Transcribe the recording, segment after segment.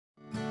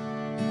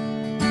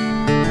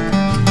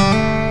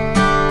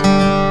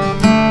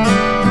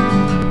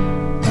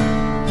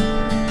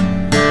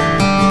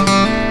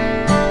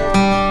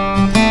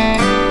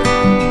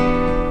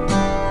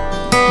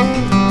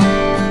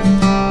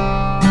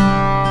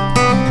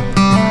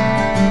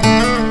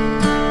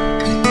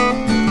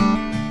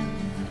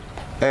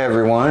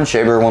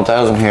everyone, Shaber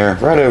 1000 here.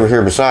 Right over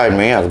here beside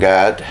me I've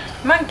got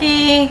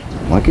Monkey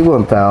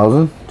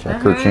 1000.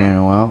 Check her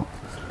channel out.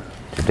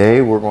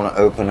 Today we're going to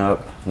open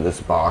up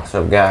this box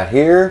I've got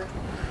here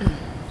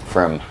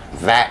from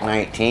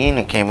VAT19.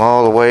 It came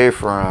all the way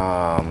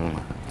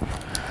from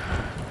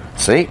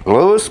St.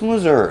 Louis,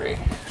 Missouri.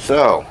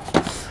 So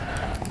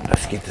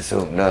let's get this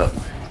opened up,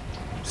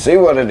 see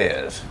what it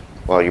is.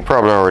 Well, you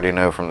probably already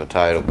know from the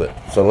title, but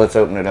so let's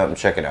open it up and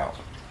check it out.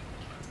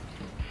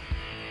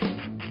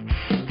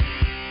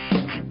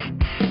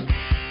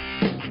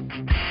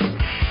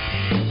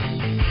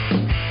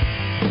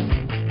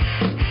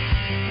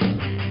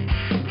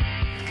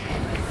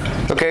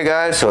 Okay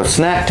guys, so it's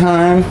snack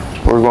time.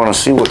 We're going to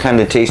see what kind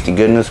of tasty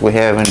goodness we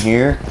have in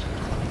here.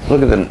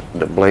 Look at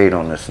the blade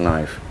on this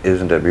knife.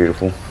 Isn't that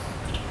beautiful?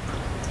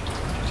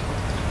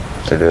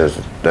 It is.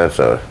 That's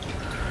a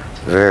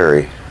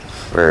very,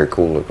 very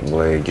cool looking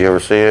blade. Do you ever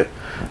see it?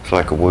 It's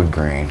like a wood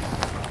grain.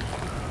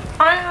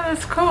 Oh yeah,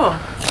 that's cool.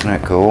 Isn't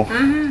that cool?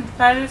 Mm-hmm.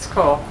 That is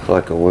cool. It's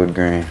like a wood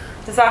grain.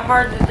 Is that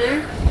hard to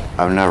do?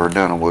 I've never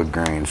done a wood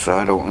grain, so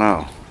I don't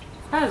know.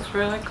 That is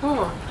really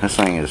cool. This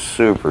thing is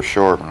super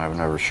sharp and I've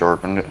never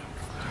sharpened it.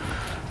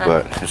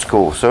 But it's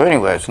cool. So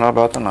anyway, it's not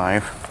about the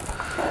knife.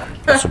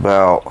 It's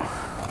about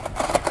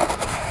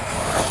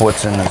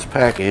what's in this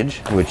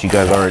package, which you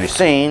guys already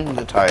seen,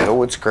 the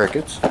title. It's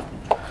crickets.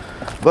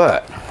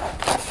 But,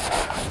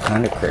 what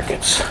kind of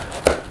crickets?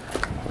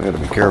 We gotta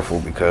be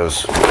careful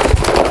because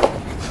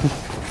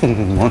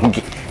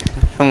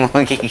the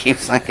monkey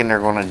keeps thinking they're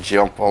gonna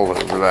jump all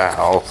over the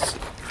house.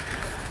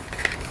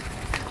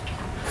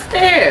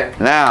 There.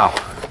 Now,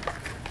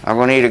 I'm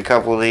going to eat a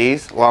couple of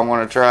these. Well, I'm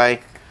going to try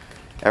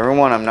every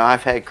one of them. Now,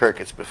 I've had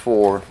crickets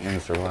before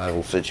in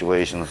survival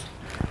situations.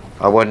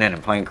 I wasn't in a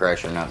plane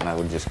crash or nothing. I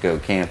would just go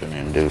camping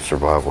and do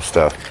survival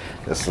stuff.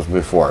 This was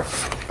before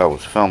I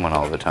was filming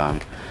all the time.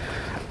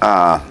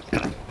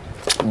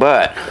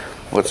 But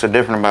what's so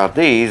different about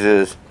these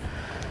is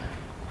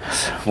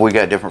we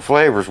got different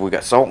flavors. We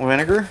got salt and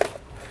vinegar,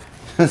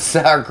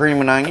 sour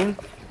cream and onion,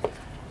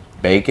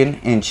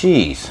 bacon, and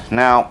cheese.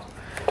 Now,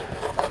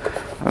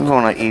 I'm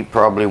going to eat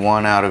probably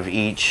one out of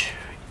each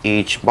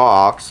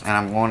box, and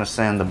I'm going to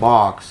send the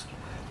box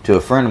to a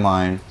friend of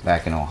mine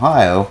back in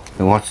Ohio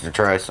who wants to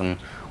try some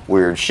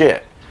weird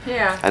shit.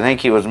 Yeah. I think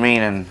he was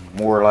meaning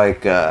more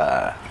like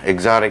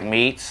exotic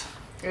meats.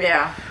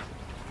 Yeah.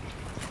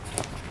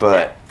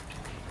 But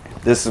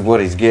this is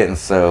what he's getting,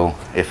 so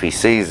if he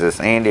sees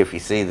this, and if you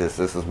see this,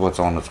 this is what's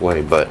on its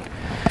way. But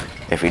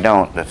if you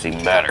don't, that's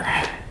even better.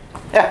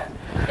 Yeah.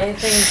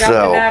 Anything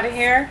jumping out of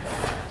here?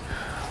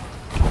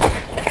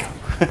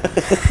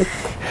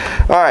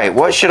 Alright,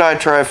 what should I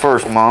try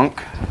first,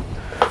 Monk?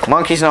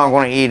 Monkey's not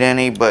going to eat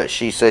any, but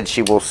she said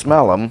she will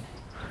smell them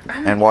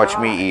and watch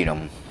me eat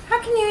them.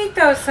 How can you eat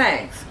those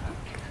things?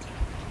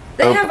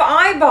 They have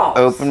eyeballs.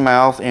 Open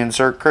mouth,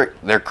 insert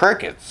they're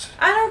crickets.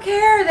 I don't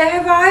care. They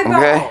have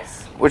eyeballs. Okay.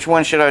 Which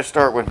one should I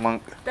start with,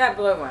 Monk? That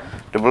blue one.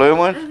 The blue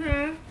one?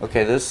 Mm-hmm.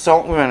 Okay, this is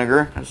salt and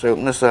vinegar. Let's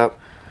open this up.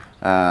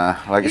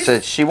 Like I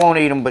said, she won't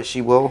eat them, but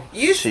she will.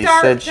 You she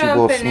start said she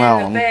will smell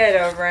in the them. bed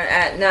over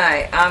at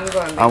night. I'm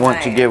going to be I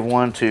want to give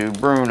one to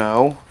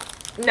Bruno.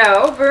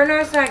 No,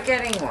 Bruno's not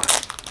getting one.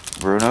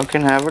 Bruno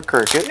can have a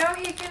cricket. No,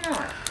 he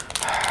cannot.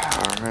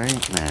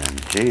 Alright, man.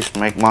 Jeez,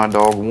 make my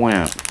dog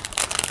wimp.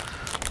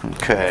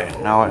 Okay,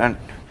 now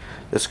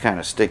this is kind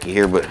of sticky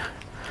here, but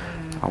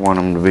I want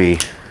them to be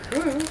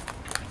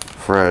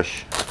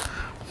fresh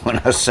when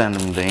I send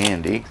them to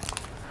Andy.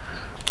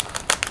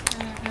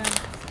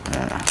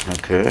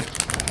 Okay.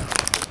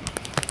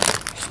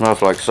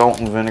 Smells like salt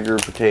and vinegar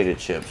potato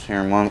chips.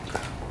 Here, Monk.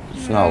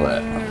 Smell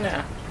that.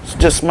 No.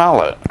 Just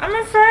smell it. I'm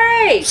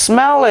afraid.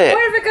 Smell it.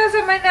 What if it goes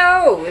up my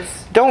nose?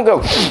 Don't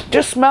go.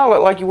 Just smell it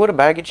like you would a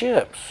bag of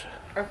chips.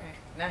 Okay,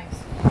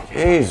 nice.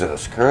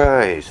 Jesus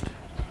Christ.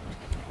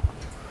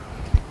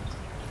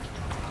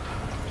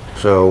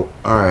 So,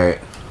 alright.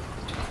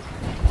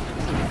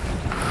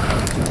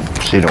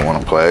 She don't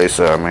want to play,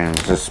 so I mean,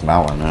 just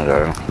smelling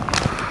it.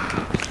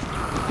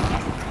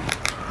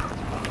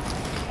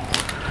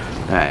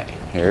 Alright,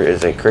 here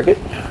is a cricket.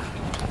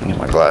 Get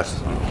my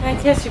glasses on. Can I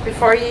kiss you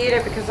before you eat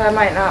it? Because I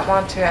might not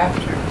want to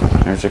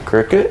after. There's a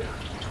cricket.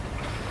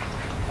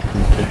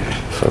 Okay.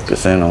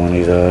 Focus in on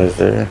these eyes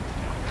there.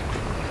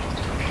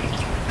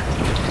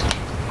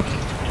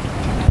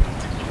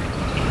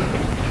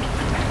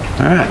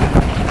 Alright.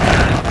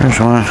 There's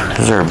one.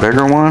 Is there a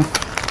bigger one?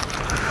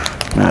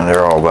 No,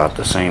 they're all about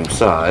the same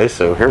size.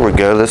 So here we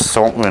go. This is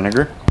salt and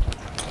vinegar.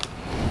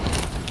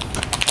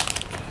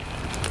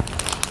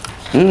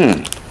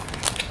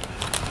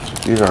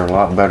 These are a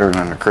lot better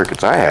than the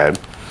crickets I had.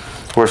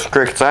 Of course, the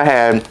crickets I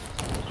had,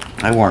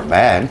 they weren't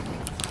bad.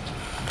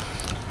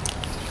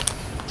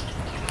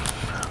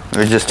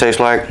 It just tastes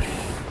like,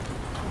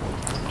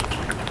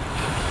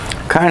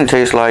 kind of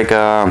tastes like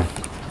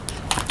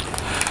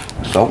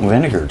salt and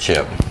vinegar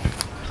chip.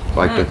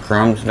 Like the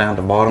crumbs down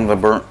the bottom, the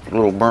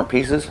little burnt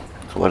pieces.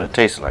 That's what it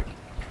tastes like.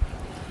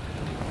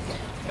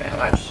 Yeah,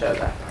 let's show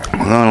that part.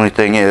 The only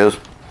thing is,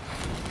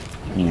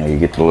 you know, you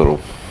get the little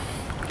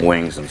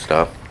wings and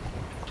stuff.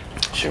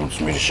 She wants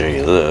me to show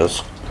you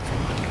this.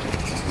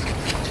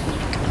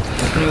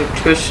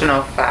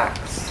 Nutritional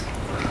facts.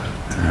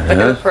 Look at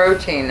the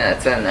protein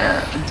that's in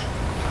it.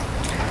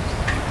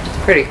 It's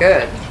pretty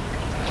good.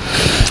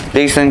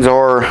 These things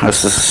are a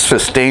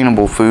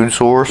sustainable food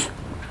source.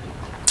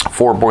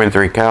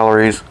 4.3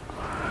 calories.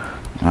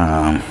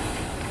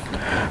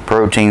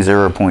 Protein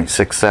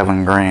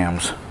 0.67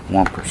 grams,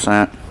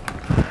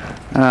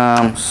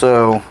 1%.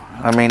 So,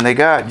 I mean, they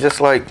got just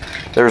like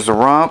there's the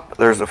rump,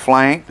 there's the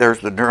flank,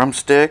 there's the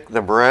drumstick,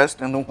 the breast,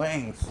 and the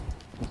wings.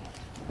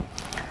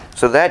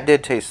 So that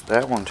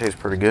one tastes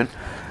pretty good.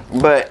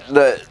 But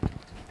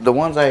the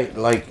ones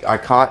I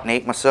caught and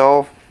ate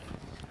myself,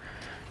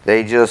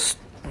 there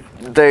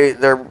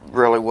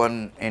really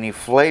wasn't any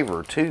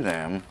flavor to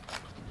them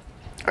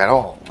at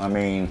all. I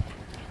mean,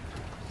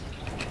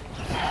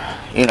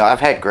 you know, I've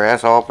had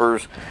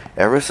grasshoppers.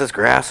 Ever since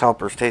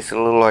grasshoppers tasted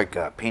a little like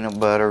peanut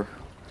butter.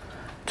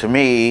 To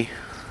me,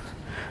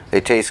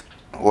 they taste,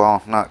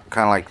 well, not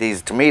kind of like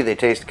these. To me, they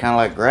taste kind of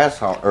like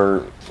grasshopper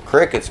or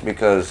crickets,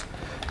 because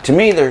to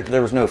me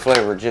there was no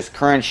flavor, just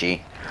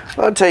crunchy.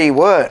 But I'll tell you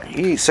what,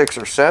 you eat 6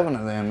 or 7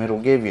 of them, it'll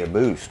give you a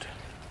boost.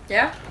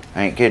 Yeah?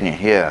 I ain't kidding you,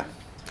 yeah.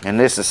 And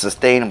this is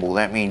sustainable.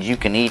 That means you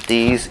can eat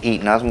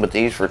nothing but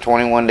these for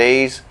 21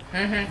 days.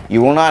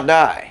 You will not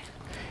die.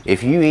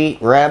 If you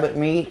eat rabbit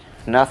meat,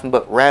 nothing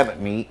but rabbit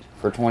meat,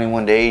 for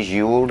 21 days,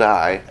 you will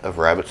die of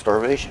rabbit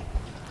starvation.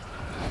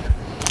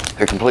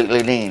 They're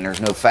completely lean.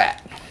 There's no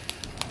fat.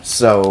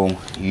 So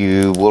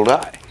you will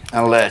die.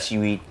 Unless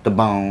you eat the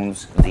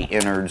bones, the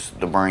innards,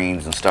 the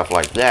brains, and stuff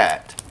like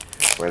that,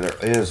 where there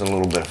is a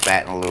little bit of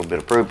fat and a little bit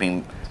of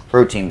protein.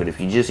 But if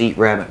you just eat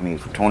rabbit meat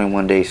for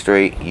 21 days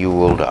straight, you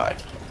will die.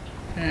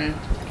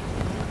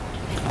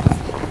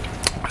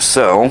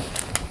 So,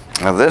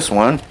 now this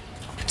one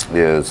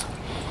is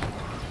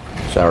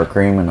sour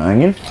cream and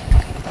onion.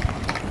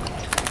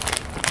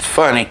 It's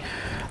funny,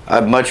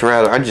 I'd much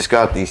rather, I just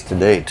got these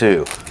today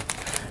too.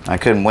 I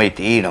couldn't wait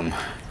to eat them.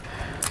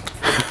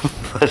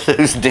 But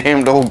those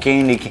damned old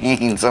candy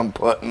canes I'm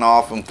putting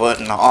off.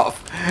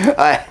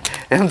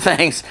 Them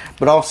things,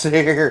 but I'll sit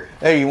here,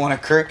 hey, you want a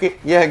cricket?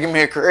 Yeah, give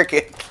me a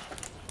cricket.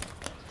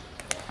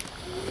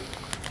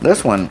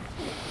 These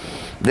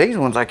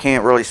ones I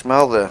can't really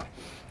smell the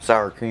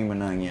sour cream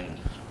and onion.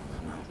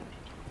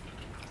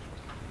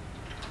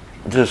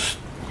 There's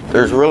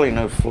really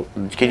no,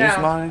 can you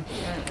smell it?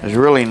 There's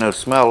really no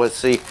smell. Let's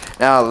see.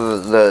 Now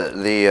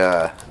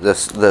the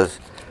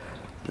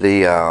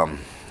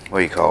what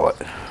do you call it?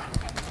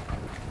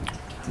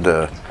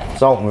 The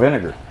salt and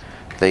vinegar.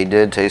 They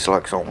did taste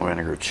like salt and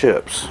vinegar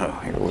chips. So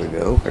here we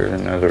go. Here's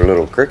another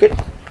little cricket.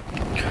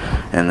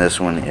 And this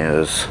one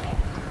is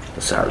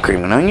the sour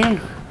cream and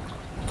onion.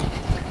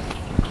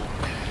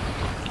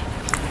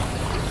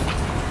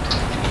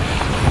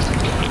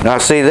 Now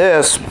see,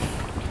 this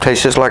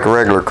tastes just like a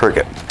regular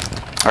cricket.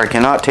 I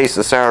cannot taste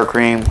the sour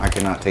cream. I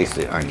cannot taste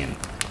the onion.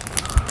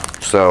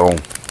 So,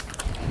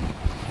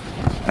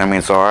 I mean,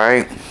 it's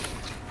alright.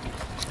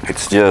 It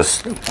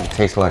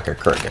tastes like a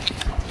cricket.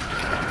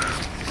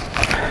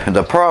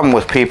 The problem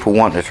with people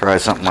wanting to try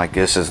something like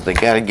this is they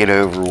got to get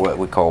over what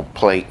we call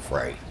plate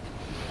fright.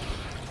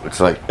 It's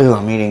like, oh,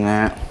 I'm eating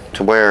that.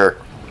 To where,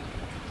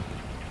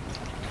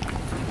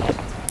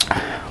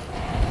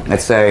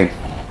 let's say,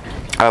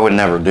 I would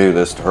never do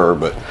this to her,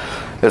 but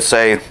let's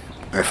say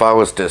if I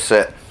was to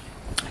set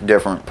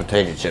different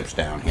potato chips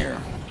down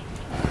here,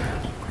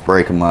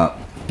 break them up,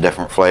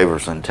 different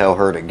flavors, and tell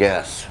her to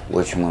guess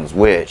which one's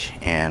which,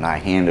 and I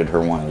handed her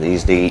one of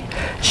these to eat,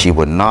 she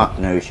would not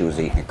know she was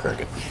eating a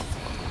cricket.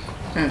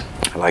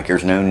 Like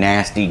there's no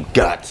nasty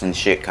guts and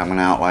shit coming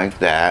out like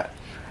that.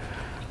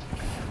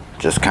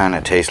 Just kind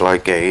of tastes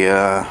like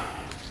a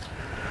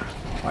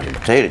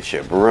potato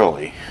chip,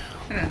 really,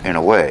 in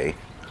a way.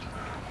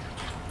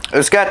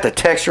 It's got the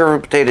texture of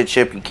a potato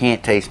chip. You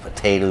can't taste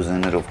potatoes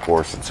in it, of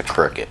course. It's a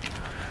cricket.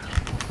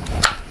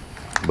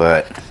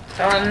 But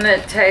Doesn't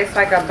it taste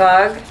like a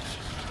bug?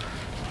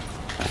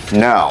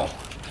 no.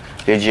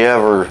 Did you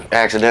ever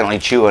accidentally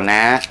chew a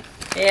gnat?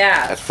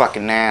 Yeah. That's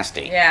fucking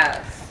nasty.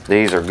 Yes.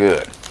 These are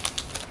good.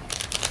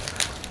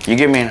 You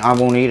give me I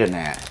won't eat a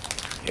gnat.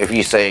 If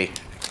you say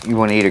you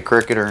want to eat a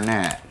cricket or a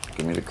gnat,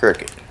 give me the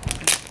cricket.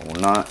 I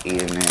will not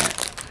eat a gnat.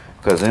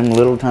 Because them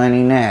little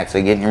tiny gnats,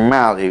 they get in your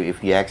mouth.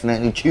 If you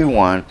accidentally chew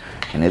one,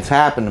 and it's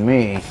happened to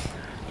me,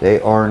 they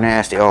are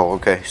nasty. Oh,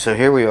 okay. So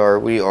here we are.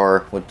 We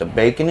are with the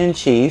bacon and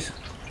cheese.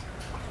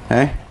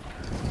 Okay.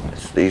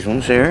 It's these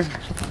ones here.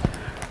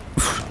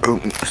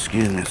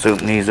 Excuse me. Let's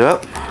open these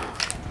up.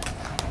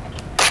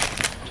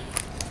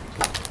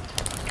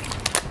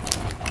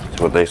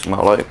 That's what they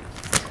smell like.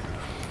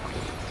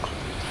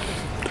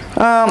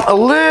 A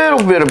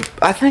little bit of,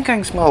 I think I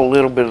can smell a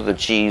little bit of the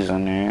cheese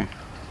in there.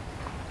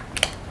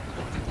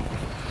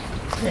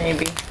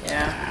 Maybe,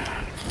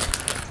 yeah.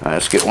 All right,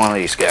 let's get one of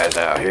these guys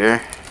out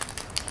here.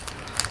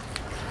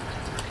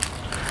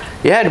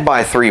 You had to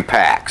buy 3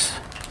 packs.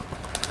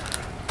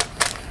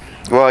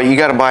 Well, you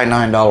got to buy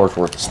 $9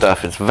 worth of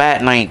stuff. It's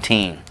VAT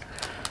 19.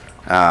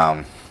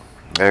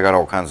 They got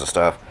all kinds of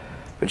stuff.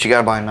 But you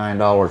gotta buy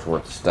 $9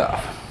 worth of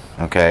stuff.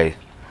 Okay?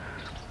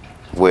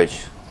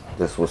 Which,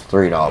 this was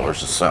 $3 or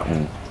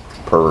something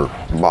per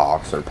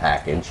box or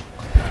package.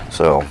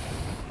 So,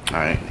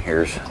 alright,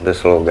 here's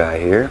this little guy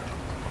here.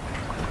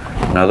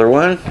 Another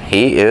one.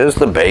 He is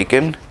the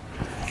bacon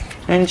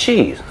and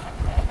cheese.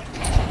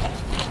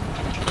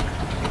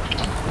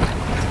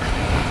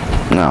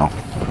 No.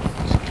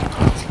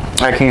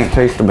 I can't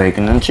taste the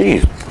bacon and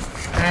cheese.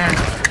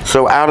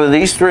 So out of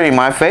these three,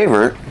 my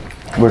favorite,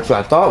 which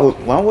I thought,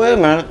 well, wait a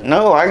minute.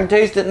 No, I can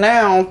taste it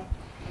now.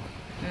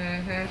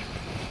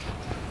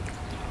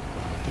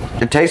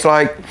 It tastes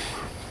like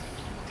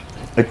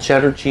a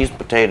cheddar cheese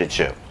potato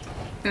chip.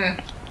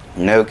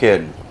 No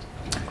kidding.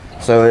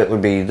 So it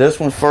would be this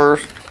one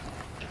first,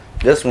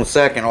 this one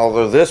second,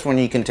 although this one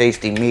you can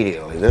taste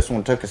immediately. This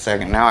one took a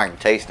second, now I can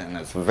taste it and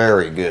it's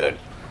very good.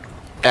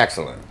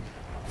 Excellent.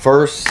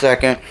 First,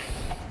 second,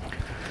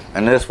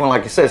 and this one,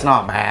 like I said, it's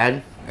not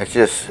bad. It's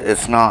just,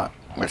 it's not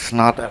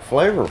that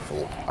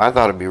flavorful. I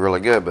thought it'd be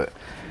really good, but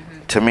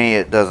to me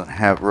it doesn't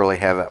really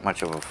have that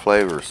much of a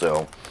flavor.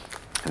 So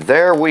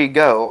there we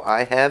go.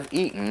 I have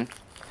eaten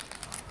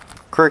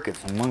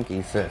crickets. And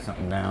Monkey set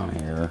something down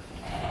here.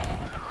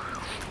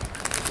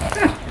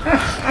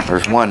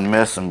 There's one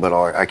missing, but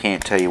I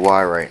can't tell you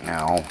why right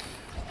now,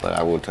 but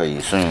I will tell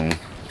you soon.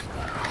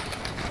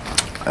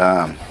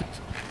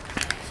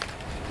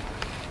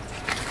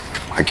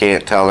 I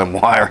can't tell them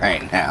why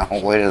right now.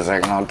 Wait a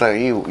second, I'll tell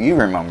you. You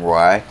remember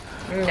why.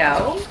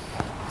 No.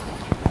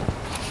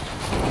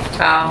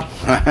 Oh.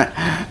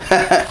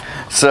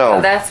 So.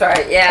 Oh, that's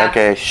right, yeah.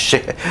 Okay,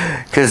 shit.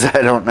 Because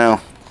I don't know.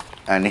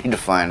 I need to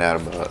find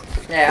out about it.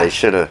 Yeah. They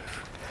should have.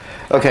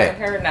 Okay. I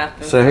heard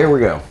nothing. So here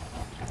we go.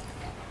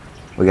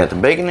 We got the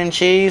bacon and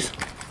cheese,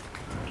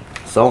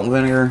 salt and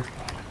vinegar,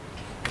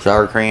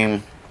 sour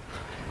cream,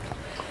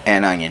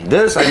 and onion.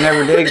 This I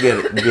never did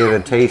get a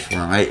taste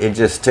from. It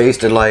just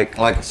tasted like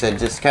I said,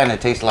 just kind of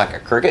tasted like a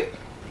cricket,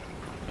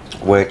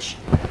 which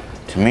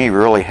to me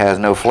really has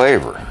no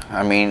flavor.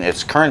 I mean,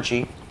 it's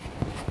crunchy.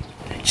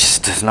 It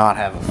just does not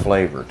have a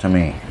flavor to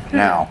me.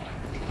 Now,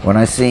 when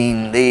I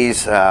seen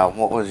these,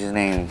 what was his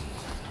name?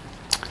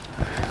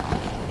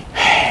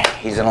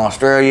 He's in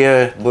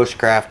Australia,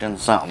 bushcrafting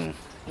something.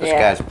 This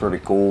guy's pretty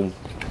cool,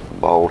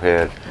 bald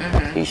head.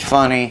 He's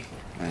funny,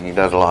 and he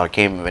does a lot of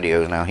camping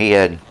videos now. He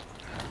had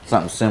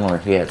something similar.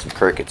 He had some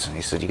crickets, and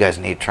he said, you guys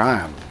need to try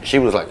them. She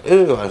was like,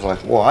 ooh. I was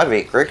like, well, I've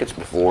ate crickets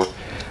before.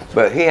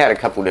 But he had a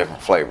couple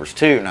different flavors,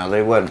 too. Now,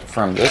 they wasn't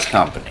from this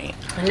company.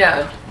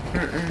 No.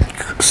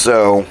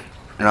 So,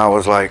 and I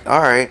was like, all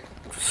right.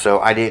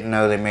 So, I didn't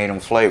know they made them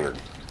flavored.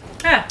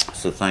 Huh.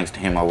 So, thanks to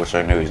him, I wish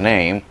I knew his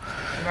name.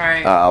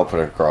 Right. I'll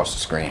put it across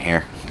the screen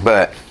here.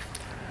 But,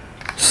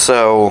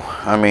 so,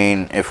 I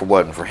mean, if it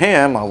wasn't for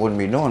him, I wouldn't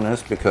be doing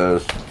this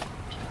because,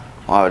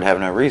 well, I would have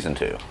no reason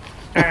to.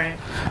 Alright.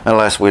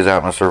 Unless we was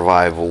out in a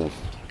survival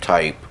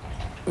type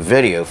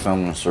video,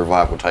 filming a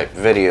survival type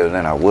video,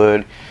 then I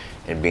would.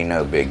 It'd be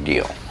no big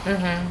deal.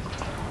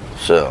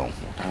 So,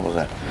 what was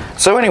that?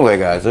 So anyway,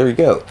 guys, there you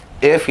go.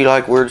 If you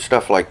like weird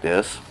stuff like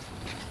this,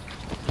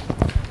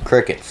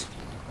 crickets.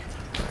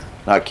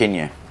 Not kidding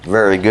you.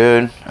 Very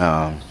good.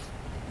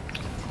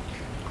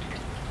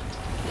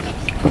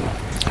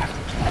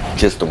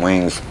 Just the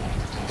wings.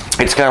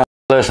 It's kind of,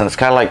 listen, it's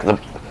kind of like the,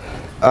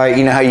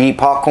 you know how you eat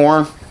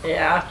popcorn?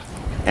 Yeah.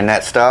 And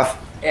that stuff?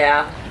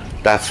 Yeah.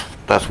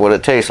 That's what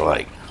it tastes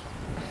like.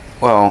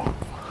 Well,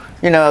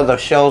 you know, the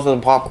shells of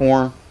the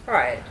popcorn?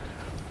 Right.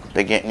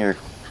 They get in your...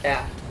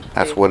 Yeah.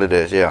 That's what it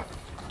is, yeah.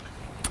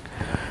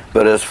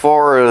 But as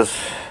far as...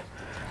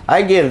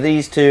 I give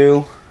these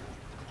two...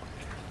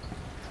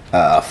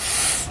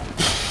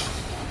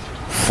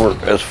 for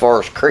as far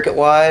as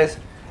cricket-wise,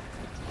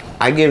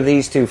 I give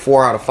these two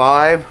 4 out of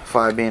 5.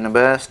 5 being the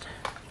best.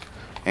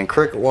 And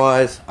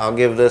cricket-wise, I'll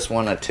give this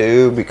one a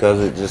 2 because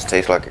it just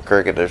tastes like a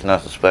cricket. There's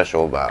nothing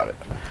special about it.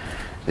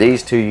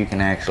 These two you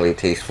can actually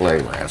taste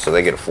flavor in, so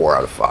they get a 4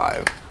 out of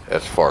 5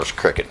 as far as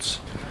crickets.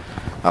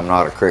 I'm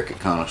not a cricket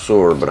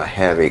connoisseur, but I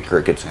have ate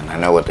crickets and I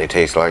know what they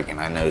taste like, and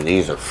I know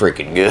these are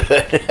freaking good.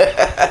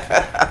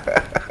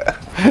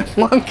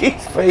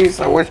 Monkey's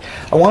face. I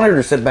wanted her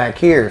to sit back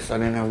here so I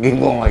didn't have to keep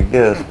going like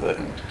this, but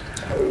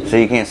so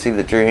you can't see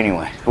the tree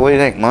anyway. What do you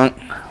think, Monk?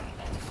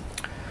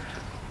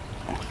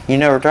 You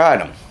never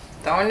tried them.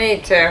 Don't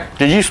need to.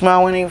 Did you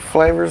smell any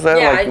flavors though?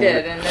 Yeah, like I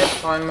did, and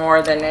this one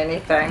more than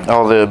anything.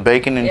 Oh, the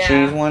bacon and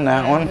cheese one,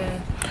 that one?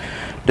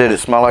 Did it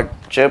smell like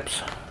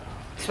chips?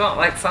 Smelled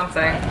like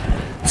something.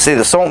 See,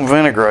 the salt and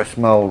vinegar, I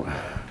smelled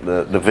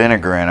the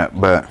vinegar in it,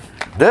 but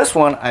this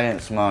one, I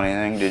didn't smell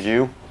anything, did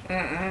you?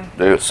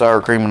 The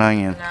sour cream and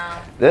onion. No.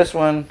 This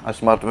one, I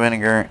smelled the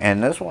vinegar,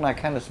 and this one, I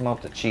kind of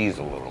smelled the cheese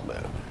a little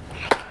bit.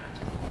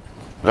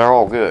 They're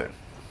all good.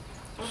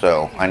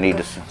 So, I need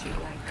to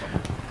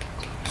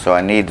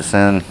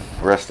send the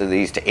rest of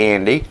these to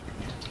Andy.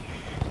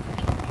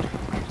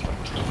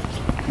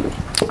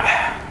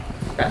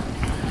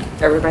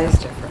 Everybody's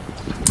different.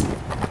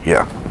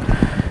 Yeah.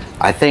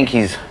 I think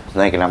he's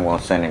thinking I'm going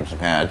to send him some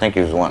kind. I think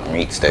he was wanting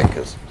meat stick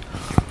because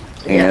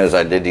He knows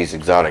I did these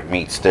exotic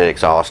meat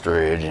sticks,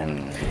 ostrich,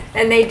 and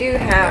they do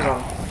have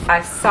them.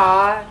 I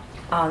saw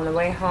on the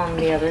way home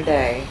the other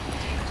day,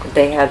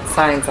 they had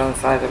signs on the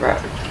side of the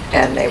road,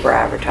 and they were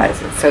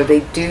advertising. So they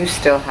do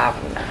still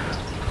have them now.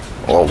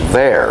 well,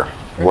 there,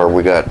 where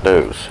we got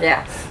those.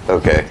 Yes.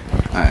 Okay.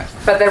 All right.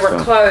 But they were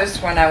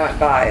closed when I went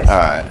by. All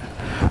right.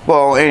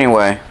 Well,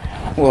 anyway,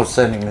 we'll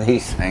send him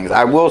these things.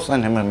 I will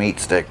send him a meat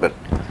stick, but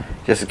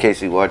just in case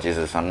he watches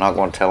this, I'm not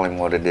going to tell him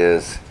what it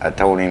is. I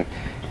told him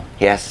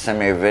he has to send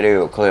me a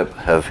video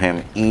clip of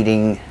him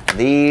eating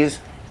these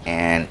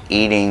and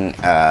eating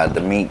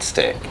the meat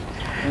stick.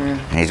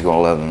 He's going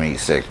to love the meat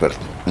stick, but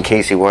in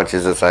case he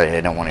watches this, I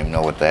don't want him to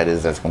know what that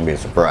is. That's going to be a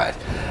surprise.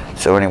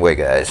 So anyway,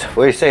 guys,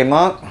 what do you say,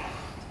 Monk?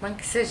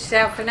 Monkey sit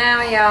out for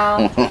now,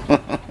 y'all.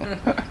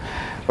 Where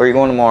are you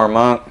going tomorrow,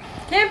 Monk?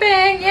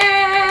 Camping,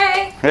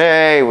 yay!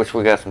 Hey, which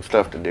we got some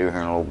stuff to do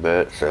here in a little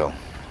bit, so.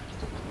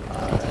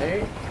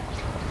 Alright.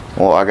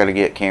 Well, I got to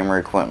get camera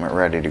equipment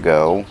ready to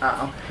go.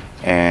 Uh-oh.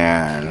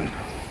 And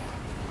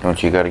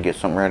don't you got to get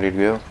something ready to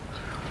go?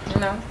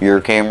 No.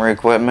 Your camera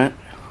equipment?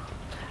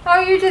 Oh,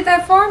 you did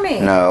that for me.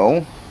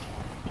 No.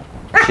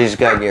 She's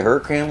got to get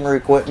her camera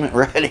equipment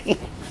ready.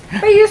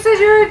 But you said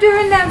you were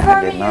doing that for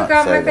I me. did You not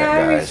got say my that,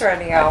 batteries guys.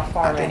 ready out for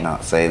I me. did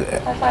not say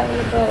that. I thought you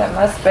did. It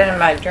must have been in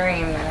my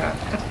dream though.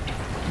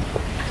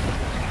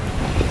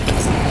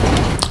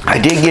 I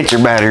did get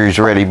your batteries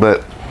ready,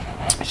 but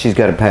she's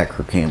got to pack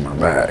her camera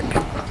back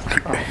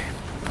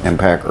and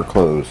pack her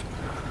clothes.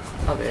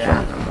 I'll do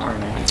that in the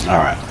morning. All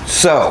right.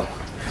 So,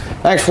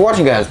 thanks for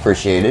watching, guys.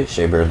 Appreciate it.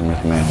 Shea Bear, the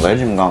Myth, Man,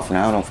 Legend. I'm gone for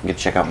now. Don't forget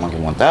to check out Monkey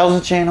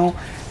 1000 channel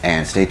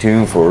and stay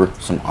tuned for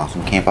some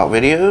awesome camp out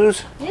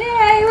videos. Yay!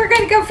 We're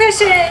gonna go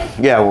fishing.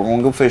 Yeah, we're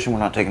gonna go fishing. We're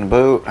not taking a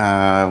boat. What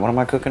am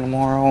I cooking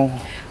tomorrow?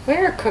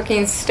 We're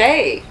cooking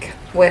steak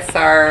with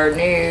our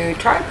new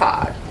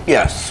tripod.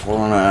 Yes, we're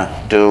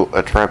gonna do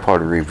a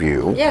tripod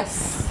review.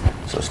 Yes.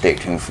 So stay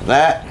tuned for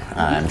that.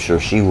 I'm sure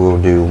she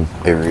will do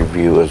a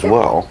review as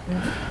well.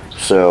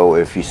 So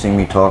if you see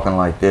me talking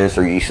like this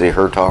or you see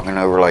her talking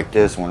over like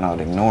this, we're not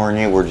ignoring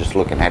you. We're just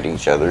looking at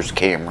each other's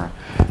camera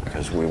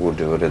because we will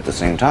do it at the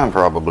same time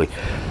probably.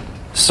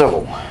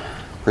 So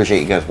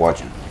appreciate you guys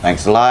watching.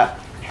 Thanks a lot.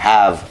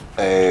 Have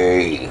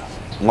a,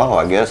 well,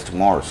 I guess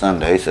tomorrow's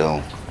Sunday,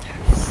 so.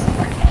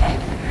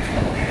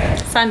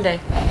 Sunday.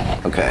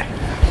 Okay.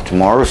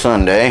 Tomorrow's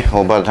Sunday.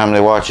 Well, by the time they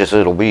watch this,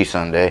 it'll be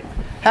Sunday.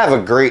 Have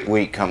a great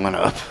week coming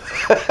up.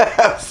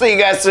 See you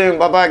guys soon.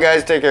 Bye-bye,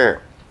 guys. Take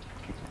care.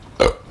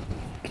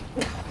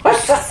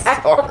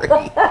 Sorry.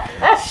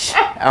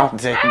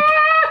 Outtake.